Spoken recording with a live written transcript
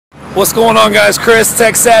What's going on, guys? Chris,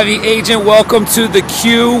 Tech Savvy Agent. Welcome to the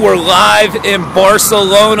Q. We're live in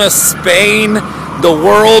Barcelona, Spain, the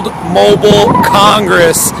World Mobile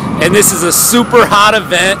Congress, and this is a super hot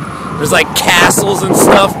event. There's like castles and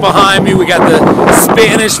stuff behind me. We got the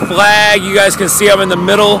Spanish flag. You guys can see I'm in the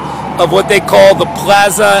middle of what they call the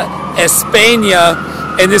Plaza España,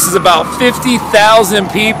 and this is about 50,000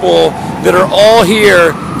 people that are all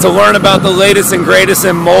here to learn about the latest and greatest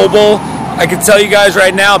in mobile. I can tell you guys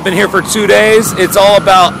right now, I've been here for 2 days. It's all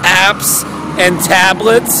about apps and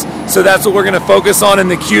tablets, so that's what we're going to focus on in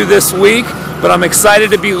the Q this week. But I'm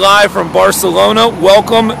excited to be live from Barcelona.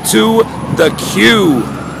 Welcome to the Q.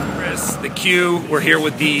 Chris, the Q. We're here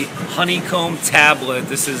with the Honeycomb tablet.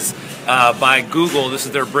 This is by Google. This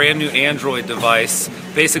is their brand new Android device.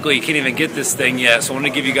 Basically, you can't even get this thing yet, so I want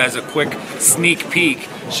to give you guys a quick sneak peek,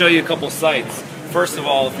 show you a couple sites. First of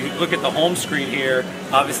all, if you look at the home screen here,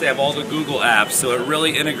 obviously I have all the Google apps, so it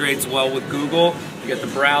really integrates well with Google. You get the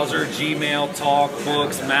browser, Gmail, Talk,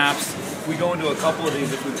 Books, Maps. If we go into a couple of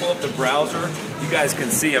these, if we pull up the browser, you guys can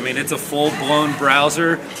see, I mean, it's a full-blown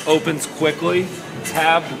browser, opens quickly,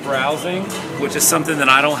 tabbed browsing, which is something that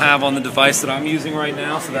I don't have on the device that I'm using right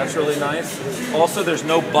now, so that's really nice. Also, there's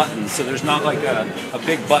no buttons, so there's not like a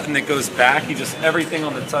big button that goes back. You just, everything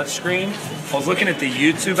on the touch screen. I was looking at the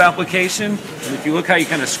YouTube application, and if you look how you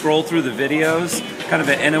kind of scroll through the videos, kind of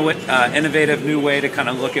an innovative new way to kind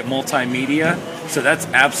of look at multimedia. So that's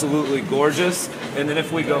absolutely gorgeous. And then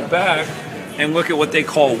if we go back and look at what they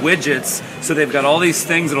call widgets, so they've got all these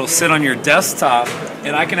things that'll sit on your desktop,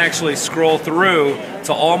 and I can actually scroll through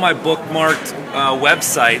to all my bookmarked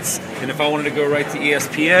websites, and if I wanted to go right to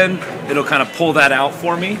ESPN, it'll kind of pull that out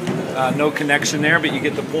for me. No connection there, but you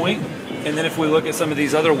get the point. And then if we look at some of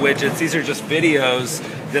these other widgets, these are just videos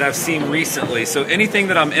that I've seen recently. So anything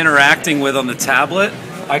that I'm interacting with on the tablet,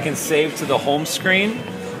 I can save to the home screen.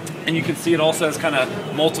 And you can see it also has kind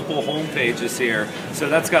of multiple home pages here. So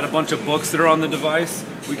that's got a bunch of books that are on the device.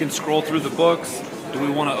 We can scroll through the books. Do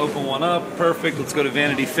we want to open one up? Perfect. Let's go to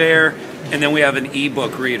Vanity Fair. And then we have an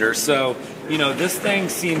ebook reader. So, you know, this thing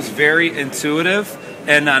seems very intuitive.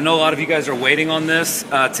 And I know a lot of you guys are waiting on this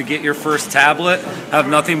to get your first tablet. I have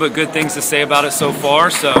nothing but good things to say about it so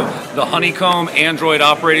far. So the Honeycomb Android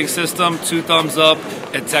operating system, 2 thumbs up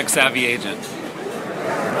at Tech Savvy Agent.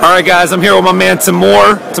 All right, guys, I'm here with my man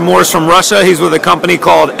Timur. Timur's from Russia. He's with a company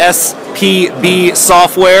called SPB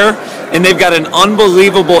Software, and they've got an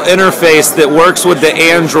unbelievable interface that works with the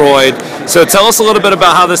Android. So tell us a little bit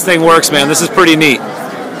about how this thing works, man. This is pretty neat.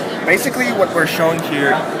 Basically, what we're showing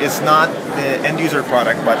here is not the end-user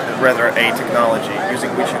product, but rather a technology using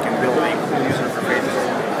which you can build a cool user interface.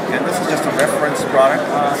 And this is just a reference product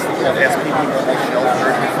called SPB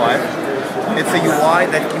version 5. It's a UI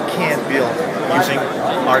that you can't build using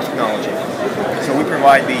our technology. So we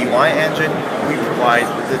provide the UI engine, we provide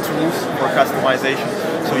the tools for customization,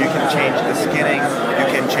 so you can change the skinning, you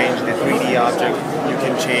can change the 3D object, you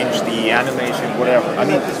can change the animation, whatever. I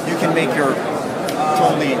mean, you can make your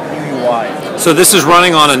totally new UI. So this is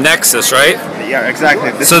running on a Nexus, right? Yeah,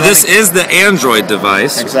 exactly. This is the Android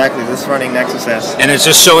device. Exactly, this is running Nexus S. And it's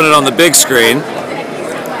just showing it on the big screen.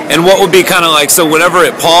 And what would be kind of like, so whenever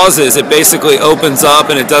it pauses, it basically opens up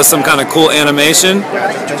and it does some kind of cool animation?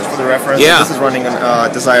 Yeah, just for the reference, yeah. This is running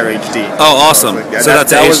on Desire HD. Oh, awesome. So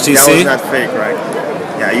that's an HTC? That was not fake, right?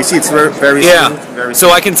 Yeah, you see it's very smooth, very so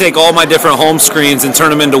I can take all my different home screens and turn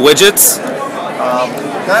them into widgets?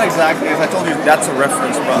 Not exactly. As I told you, that's a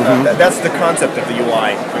reference product. That's the concept of the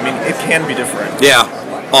UI. I mean, it can be different. Yeah,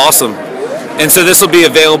 awesome. And so this will be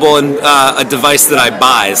available in a device that I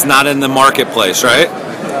buy. It's not in the marketplace, right?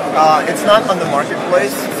 It's not on the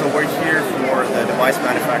marketplace, so we're here for the device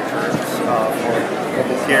manufacturers, for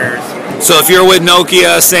mobile carriers. So if you're with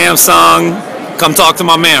Nokia, Samsung, come talk to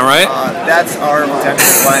my man, right? That's our potential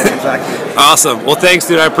client, exactly. Awesome. Well, thanks,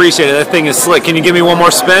 dude. I appreciate it. That thing is slick. Can you give me one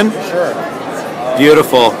more spin? Sure.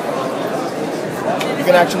 Beautiful. You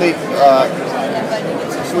can actually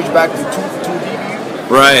switch back to 2D.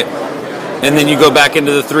 Right. And then you go back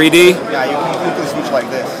into the 3D? Yeah, you can quickly switch like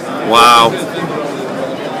this. Wow.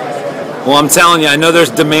 Well, I'm telling you, I know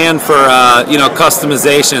there's demand for you know,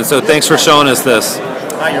 customization. So thanks for showing us this.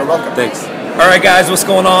 You're welcome. Thanks. All right, guys, what's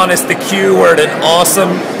going on? It's the Q. We're at an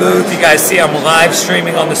awesome booth. You guys see I'm live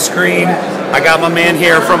streaming on the screen. I got my man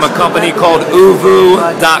here from a company called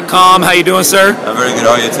Uvu.com. How you doing, sir? I'm very good.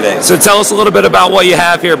 How are you today? So tell us a little bit about what you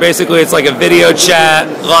have here. Basically, it's like a video chat,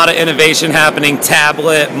 a lot of innovation happening,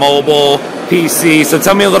 tablet, mobile, PC. So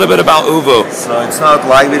tell me a little bit about Uvu. So it's not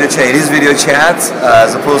like video chat. It is video chat,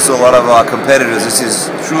 as opposed to a lot of our competitors. This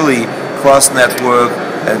is truly cross-network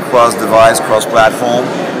and cross-device, cross-platform.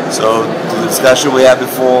 So the discussion we had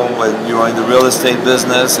before, when you are in the real estate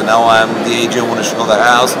business, and now I'm the agent, want to show the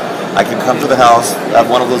house, I can come to the house, have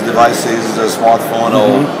one of those devices, a smartphone,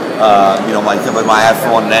 or my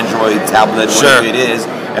iPhone, an Android tablet, whatever it is,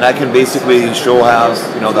 and I can basically show the house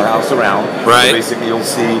around. Right. So basically, you'll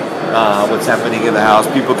see what's happening in the house.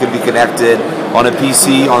 People can be connected on a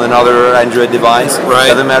PC, on another Android device. Right.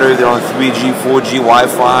 Doesn't matter if they're on 3G, 4G,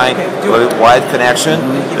 Wi-Fi, or wide connection.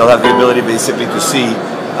 They'll have the ability basically to see.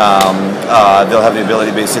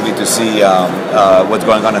 What's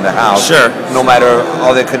going on in the house. Sure. No matter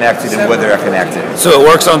how they're connected and where they're connected. So it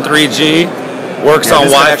works on 3G, works on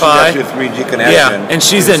Wi-Fi. Actually a 3G connection. Yeah, and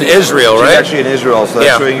she's in Israel, right? She's actually in Israel, so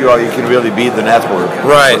that's showing you how you can really beat the network,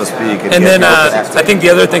 right? So to speak. And then I think the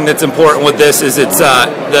other thing that's important with this is it's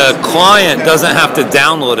the client doesn't have to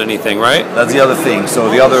download anything, right? That's the other thing. So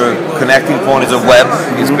the other connecting point is a web.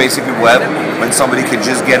 It's basically web. When somebody can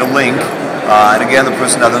just get a link. And again, the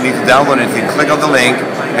person doesn't need to download anything. Click on the link,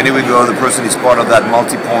 and here we go. The person is part of that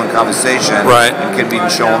multi-point conversation, right? And can be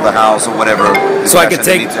shown the house or whatever. So I could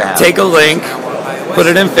take a link, put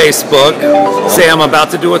it in Facebook, say I'm about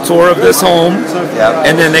to do a tour of this home,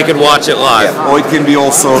 and then they could watch it live. Or it can be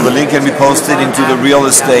also, the link can be posted into the real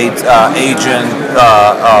estate agent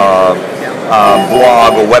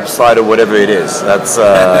blog or website or whatever it is. That's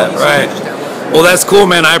right. Well, that's cool,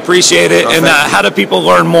 man. I appreciate it. And how do people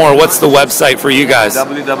learn more? What's the website for you guys?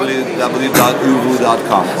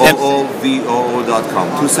 www.oovoo.com.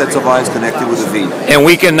 OOVOO.com. 2 sets of eyes connected with a V. And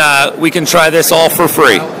we can try this all for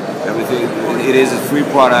free. Everything. It is a free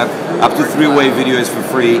product. Up to 3-way video is for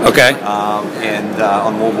free. Okay. And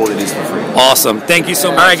on mobile it is for free. Awesome. Thank you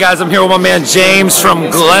so much. All right, guys. I'm here with my man James from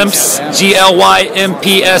Glympse.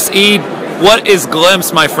 Glympse. What is Glympse,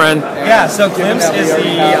 my friend? Yeah, so Glympse is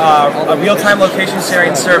a real-time location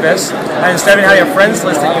sharing service, and instead of having a friends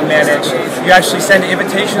list that you manage, you actually send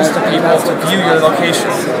invitations to people to view your location.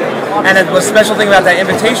 And the special thing about that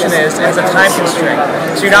invitation is it has a time constraint.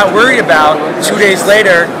 So you're not worried about 2 days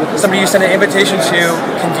later, somebody you send an invitation to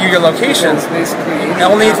can view your location.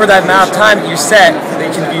 Only for that amount of time that you set, they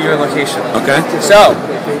can view your location. Okay. So,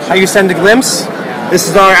 how you send to Glympse? This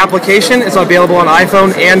is our application. It's available on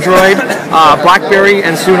iPhone, Android, Blackberry,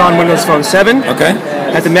 and soon on Windows Phone 7. Okay.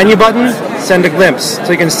 At the menu button, send a Glympse.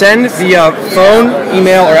 So you can send via phone,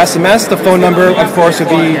 email, or SMS. The phone number, of course, would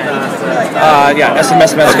be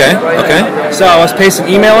SMS message. Okay. Okay. So let's paste an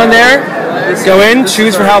email in there. Go in,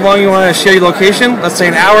 choose for how long you want to share your location. Let's say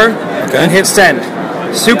an hour, and hit send.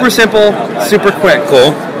 Super simple, super quick.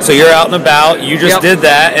 Cool. So you're out and about. You just did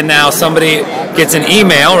that, and now somebody gets an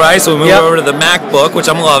email, right? So we move over to the MacBook, which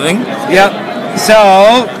I'm loving. Yep.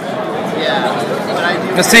 So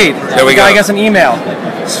let's see. There we go. I guess an email.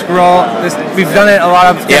 Scroll. We've done it a lot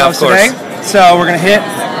of demos today. So we're gonna hit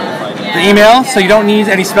the email. So you don't need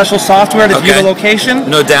any special software to view the location.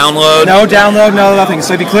 No download. No download. No nothing.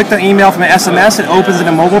 So if you click the email from an SMS, it opens in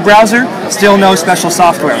a mobile browser. Still no special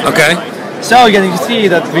software. Okay. So you can see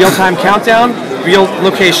the real-time countdown, real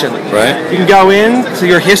location. Right. You can go in to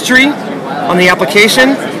your history on the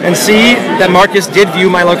application and see that Marcus did view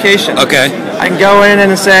my location. Okay. I can go in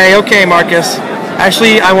and say, okay, Marcus,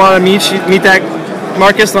 actually I want to meet that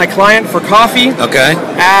Marcus, my client, for coffee. Okay.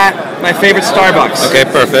 At my favorite Starbucks. Okay,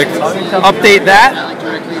 perfect. Update that.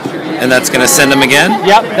 And that's going to send them again?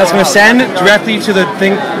 Yep, that's going to send directly to the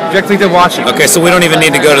thing, directly to watching. Okay, so we don't even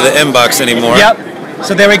need to go to the inbox anymore. Yep.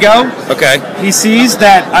 So there we go. Okay. He sees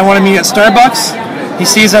that I want to meet at Starbucks. He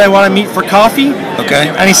sees that I want to meet for coffee. Okay.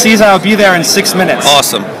 And he sees that I'll be there in 6 minutes.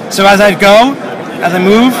 Awesome. So as I go, as I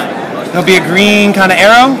move, there'll be a green kind of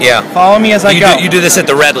arrow. Yeah. Follow me as I go. You do this at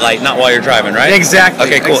the red light, not while you're driving, right? Exactly.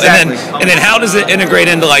 Okay, cool. Exactly. And then how does it integrate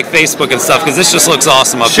into like Facebook and stuff? Because this just looks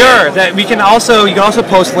awesome up here. Sure. That you can also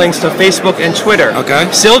post links to Facebook and Twitter. Okay.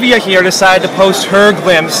 Sylvia here decided to post her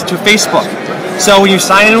Glympse to Facebook. So when you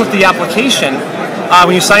sign in with the application.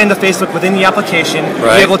 When you sign into Facebook within the application,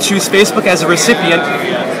 you'll be able to choose Facebook as a recipient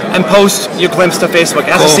and post your Glympse to Facebook.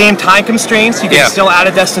 It has the same time constraints. You can still add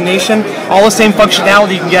a destination. All the same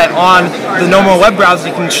functionality you can get on the normal web browser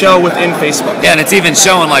you can show within Facebook. Yeah, and it's even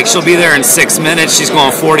showing like she'll be there in 6 minutes. She's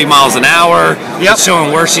going 40 miles an hour. Yep. It's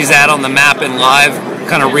showing where she's at on the map in live,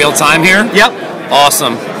 kind of real time here. Yep.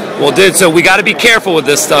 Awesome. Well, dude, so we got to be careful with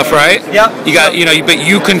this stuff, right? Yep. You got, but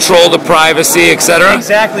you control the privacy, etc.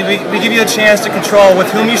 Exactly. We give you a chance to control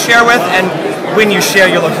with whom you share with and when you share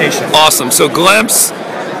your location. Awesome. So Glympse,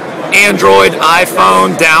 Android,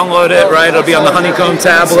 iPhone, download it, right? It'll be on the Honeycomb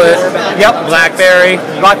tablet. Yep. Blackberry.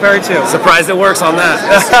 Blackberry too. Surprised it works on that.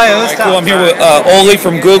 It was Cool. I'm here with Oli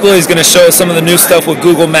from Google. He's going to show us some of the new stuff with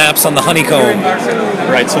Google Maps on the Honeycomb.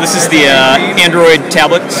 Right, so this is the Android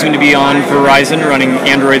tablet, soon to be on Verizon, running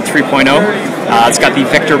Android 3.0. It's got the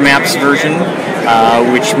Vector Maps version,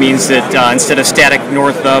 which means that instead of static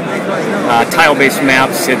north-up tile-based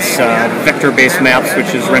maps, it's vector-based maps,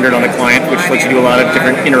 which is rendered on the client, which lets you do a lot of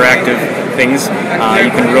different interactive things.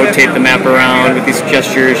 You can rotate the map around with these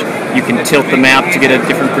gestures. You can tilt the map to get a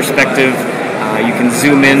different perspective. You can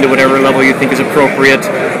zoom in to whatever level you think is appropriate.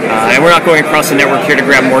 And we're not going across the network here to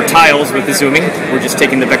grab more tiles with the zooming. We're just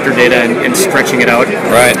taking the vector data and stretching it out.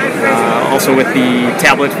 Right. Also with the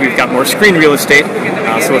tablet, we've got more screen real estate.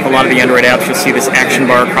 So with a lot of the Android apps, you'll see this action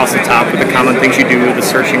bar across the top with the common things you do, the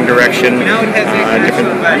searching direction,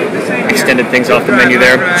 different extended things off the menu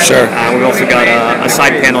there. Sure. We've also got a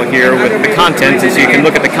side panel here with the content, so you can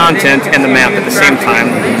look at the content and the map at the same time.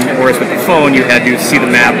 Whereas with the phone, you had to see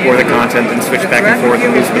the map or the content and switch back and forth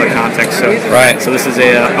and lose a bit of context. So, right. So this is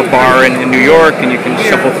a bar in New York, and you can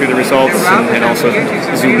shuffle through the results and also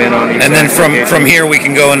zoom in on the. And then from here we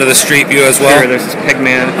can go into the street view as well. Here, there's this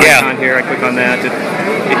Pegman icon here. I click on that.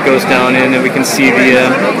 It goes down in, and we can see the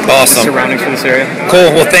awesome surroundings for this area.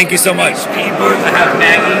 Cool. Well, thank you so much. I have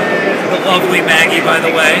Maggie, the lovely Maggie, by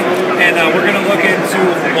the way, and we're going to look into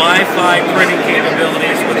Wi-Fi printing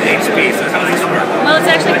capabilities with HP. So how do these work? Well, it's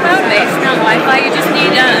actually cloud-based, not Wi-Fi. You just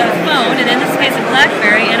need a phone, and in this case, a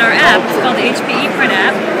BlackBerry, and our app is called the HP ePrint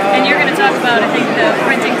app. And you're going to talk about, I think, the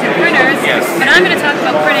printing to printers. Yes. But I'm going to talk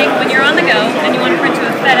about printing when you're on the go and you want to print to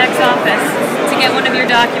a FedEx office to get one of your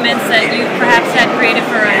documents that you perhaps had created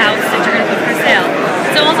for a house that you're going to put for sale.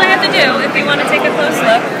 So all I have to do, if you want to take a close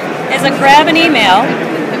look, is I grab an email.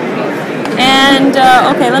 And,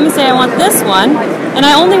 okay, let me say I want this one. And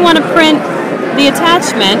I only want to print the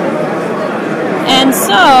attachment. And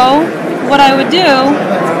so, what I would do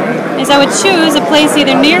is I would choose a place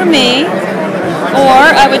either near me, or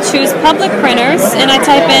I would choose public printers, and I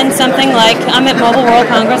type in something like, I'm at Mobile World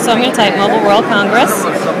Congress, so I'm going to type Mobile World Congress,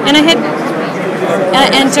 and I hit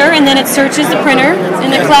enter, and then it searches the printer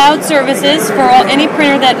in the cloud services for any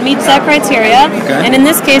printer that meets that criteria. Okay. And in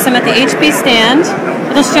this case, I'm at the HP stand.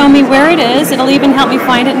 It'll show me where it is. It'll even help me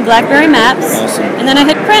find it in Blackberry Maps. Awesome. And then I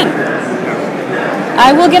hit print.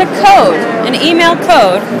 I will get a code, an email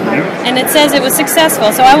code, and it says it was successful.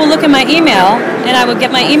 So I will look at my email, and I will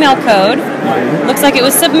get my email code. Looks like it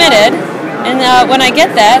was submitted, and when I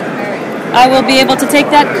get that, I will be able to take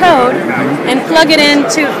that code and plug it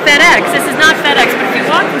into FedEx. This is not FedEx, but if you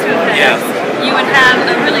walk into a FedEx, you would have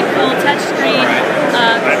a really cool touchscreen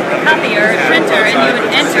copier, printer, and you would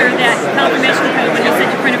enter that confirmation code when you send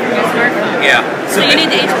your printer from your smartphone. Yeah. So you need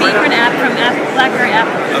the HP ePrint app from Blackberry App.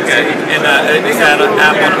 Okay. And is that an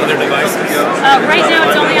app on other devices? Right now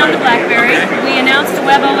it's only on the Blackberry. Okay. We announced the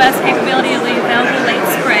WebOS capability will be available late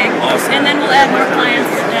spring. Awesome. And then we'll add more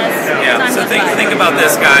clients as time So goes by. think about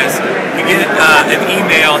this, guys. You get an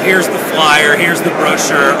email, here's the flyer, here's the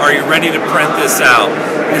brochure, are you ready to print this out?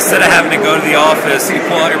 Instead of having to go to the office, you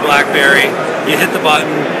pull out your BlackBerry, you hit the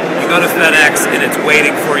button, you go to FedEx, and it's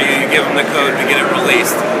waiting for you, you give them the code to get it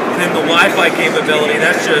released. And then the Wi-Fi capability,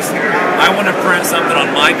 that's just, I want to print something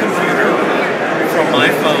on my computer from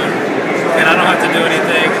my phone, and I don't have to do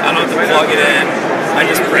anything, I don't have to plug it in, I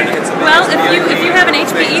just print it. Well, if you have an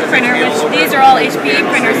HP printer, which these are all HP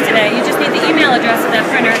printers today, you just need the email address of that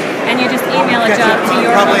printer, and you just email a job to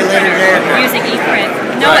your home printer using ePrint.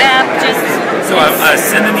 No app, just... So I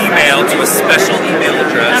send an email to a special email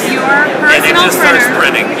address, of your and it personal just starts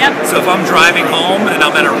printer. printing. Yep. So if I'm driving home and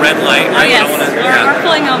I'm at a red light, Oh right? yes, I or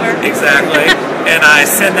pulling over. Exactly. And I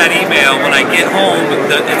send that email when I get home.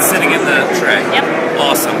 It's sitting in the tray. Yep.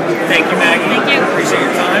 Awesome. Thank you, Maggie. Thank you. Appreciate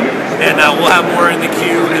your time. And we'll have more in the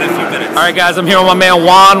queue in a few minutes. All right, guys. I'm here with my man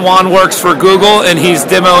Juan. Juan works for Google, and he's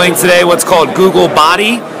demoing today what's called Google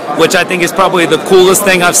Body, which I think is probably the coolest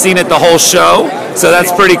thing I've seen at the whole show. So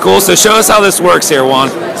that's pretty cool. So show us how this works here, Juan.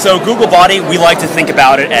 So Google Body, we like to think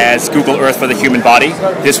about it as Google Earth for the human body.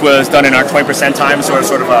 This was done in our 20% time, so it's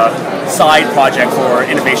sort of a side project for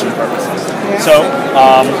innovation purposes. So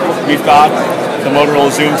we've got the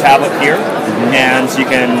Motorola Zoom tablet here, and you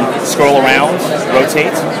can scroll around,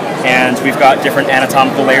 rotate, and we've got different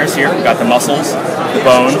anatomical layers here. We've got the muscles, the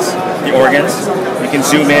bones, the organs. You can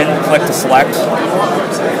zoom in, click to select.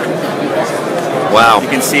 Wow. You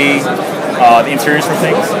can see the interiors for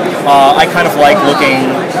things. I kind of like looking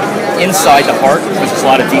inside the heart because there's a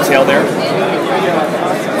lot of detail there.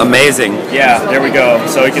 Amazing. Yeah, there we go.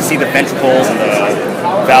 So you can see the ventricles and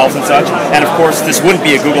the valves and such. And of course, this wouldn't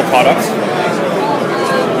be a Google product.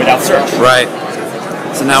 without search. Right.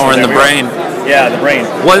 So now we're in the brain. Yeah, the brain.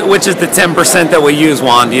 Which is the 10% that we use,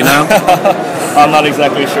 Juan? Do you know? I'm not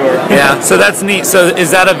exactly sure. Yeah, so that's neat. So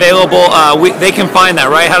is that available? They can find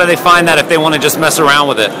that, right? How do they find that if they want to just mess around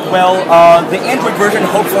with it? Well, the Android version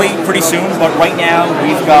hopefully pretty soon, but right now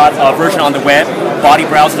we've got a version on the web,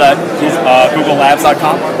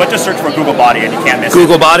 bodybrowse.googlelabs.com, but just search for Google Body and you can't miss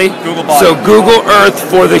Google it. Body? Google Body. So Google Earth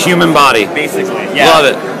for the human body. Basically, yeah. Love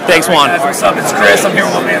it. Thanks, Juan. Guys, what's up? It's Chris. I'm here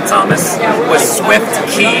with my man Thomas with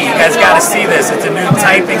SwiftKey. You guys got to see this. It's a new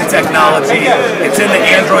typing technology. It's in the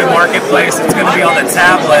Android marketplace. It's going to be on the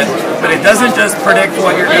tablet, but it doesn't just predict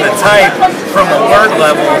what you're going to type from a word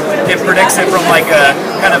level. It predicts it from like a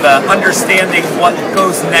kind of a understanding what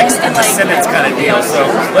goes next in the sentence kind of deal. So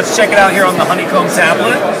let's check it out here on the Honeycomb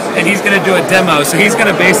tablet, and he's going to do a demo. So he's going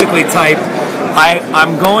to basically type,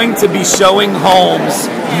 I'm going to be showing homes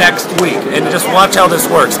next week, and just watch how this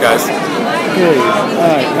works, guys. Okay,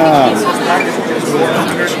 all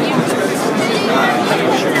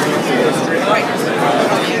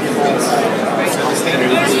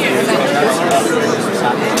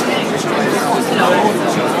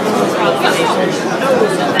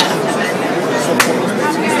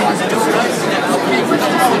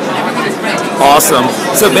Awesome.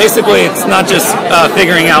 So basically, it's not just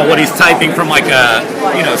figuring out what he's typing from like a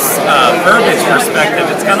verbiage perspective.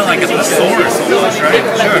 It's kind of like a thesaurus almost, right?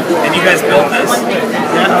 Sure. And you guys built this?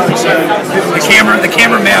 Yeah. The cameraman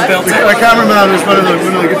built it. The cameraman was one of the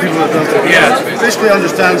good people that built it. Yeah. Basically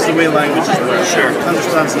understands the way languages work. Sure.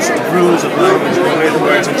 Understands the sort of rules of language and the way the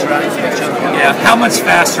words interact with each other. Yeah. How much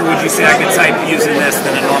faster would you say I could type using this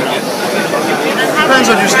than a normal? Depends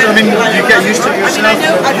on you get used to it yourself.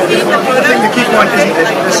 I think the key point isn't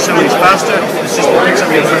necessarily faster, it's just it picks up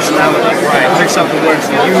your personality. Right. It picks up the words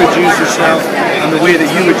that you would use yourself and the way that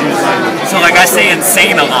you would use language. So like I say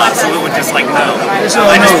insane a lot, so it would just like no. So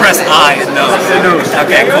I just press I and no. It knows.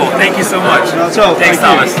 Okay, cool. Thank you so much. That's all. Thanks,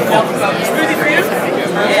 Thank Thomas.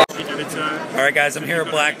 Alright guys, I'm here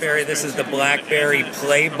at Blackberry. This is the Blackberry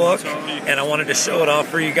Playbook, and I wanted to show it off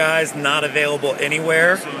for you guys. Not available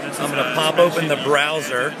anywhere. I'm going to pop open the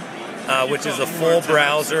browser, which is a full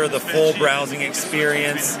browser, the full browsing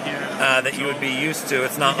experience that you would be used to.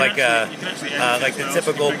 It's not like like the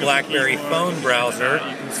typical BlackBerry phone browser.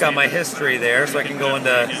 It's got my history there, so I can go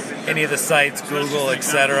into any of the sites, Google,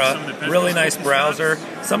 etc. Really nice browser.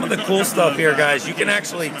 Some of the cool stuff here, guys, you can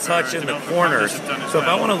actually touch in the corners. So if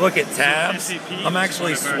I want to look at tabs, I'm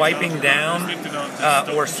actually swiping down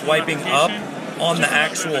or swiping up on the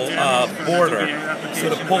actual border. So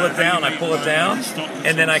to pull it down, I pull it down,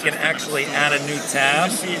 and then I can actually add a new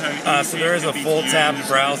tab. So there is a full tab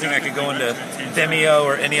browsing. I could go into Vimeo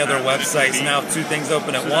or any other website. So now I have two things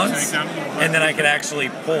open at once, and then I could actually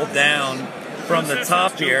pull down from the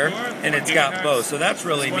top here, and it's got both. So that's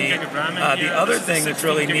really neat. The other thing that's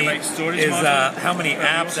really neat is how many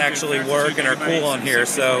apps actually work and are cool on here.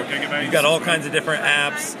 So you've got all kinds of different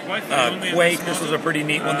apps. Quake, this was a pretty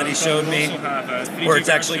neat one that he showed me, where it's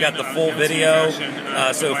actually got the full video,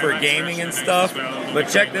 so for gaming and stuff. But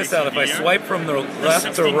check this out. If I swipe from the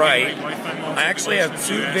left to right, I actually have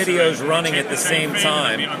two videos running at the same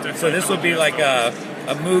time. So this would be like a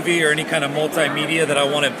movie or any kind of multimedia that I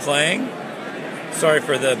wanted playing. Sorry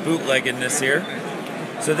for the bootleggedness here.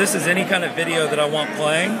 So this is any kind of video that I want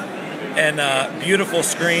playing, and beautiful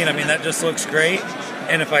screen. I mean, that just looks great.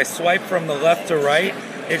 And if I swipe from the left to right,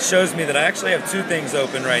 it shows me that I actually have two things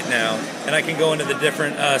open right now, and I can go into the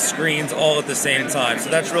different screens all at the same time. So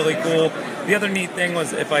that's really cool. The other neat thing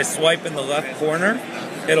was if I swipe in the left corner,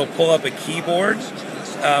 it'll pull up a keyboard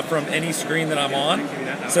from any screen that I'm on.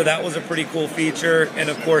 So that was a pretty cool feature. And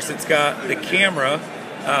of course, it's got the camera,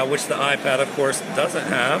 which the iPad, of course, doesn't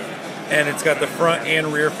have. And it's got the front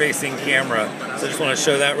and rear facing camera. So I just want to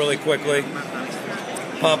show that really quickly.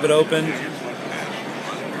 Pop it open.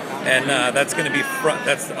 And that's going to be front.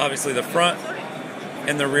 That's obviously the front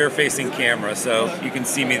and the rear facing camera. So you can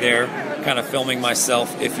see me there kind of filming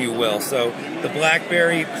myself, if you will. So the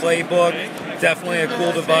BlackBerry Playbook, definitely a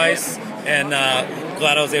cool device. And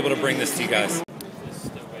glad I was able to bring this to you guys.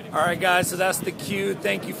 All right, guys, so that's the cue.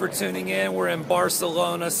 Thank you for tuning in. We're in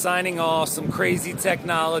Barcelona, signing off. Some crazy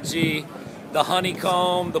technology, the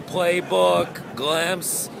Honeycomb, the Playbook,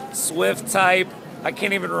 Glympse, SwiftType. I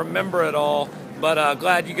can't even remember it all, but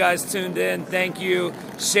glad you guys tuned in. Thank you.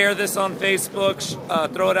 Share this on Facebook.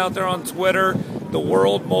 Throw it out there on Twitter. The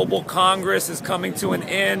World Mobile Congress is coming to an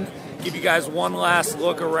end. Give you guys one last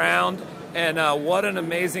look around. And what an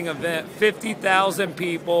amazing event. 50,000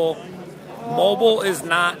 people. Mobile is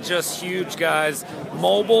not just huge, guys.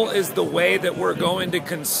 Mobile is the way that we're going to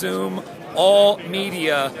consume all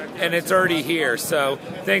media, and it's already here. So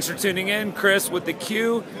thanks for tuning in. Chris with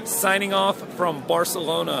theCUBE, signing off from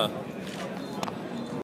Barcelona.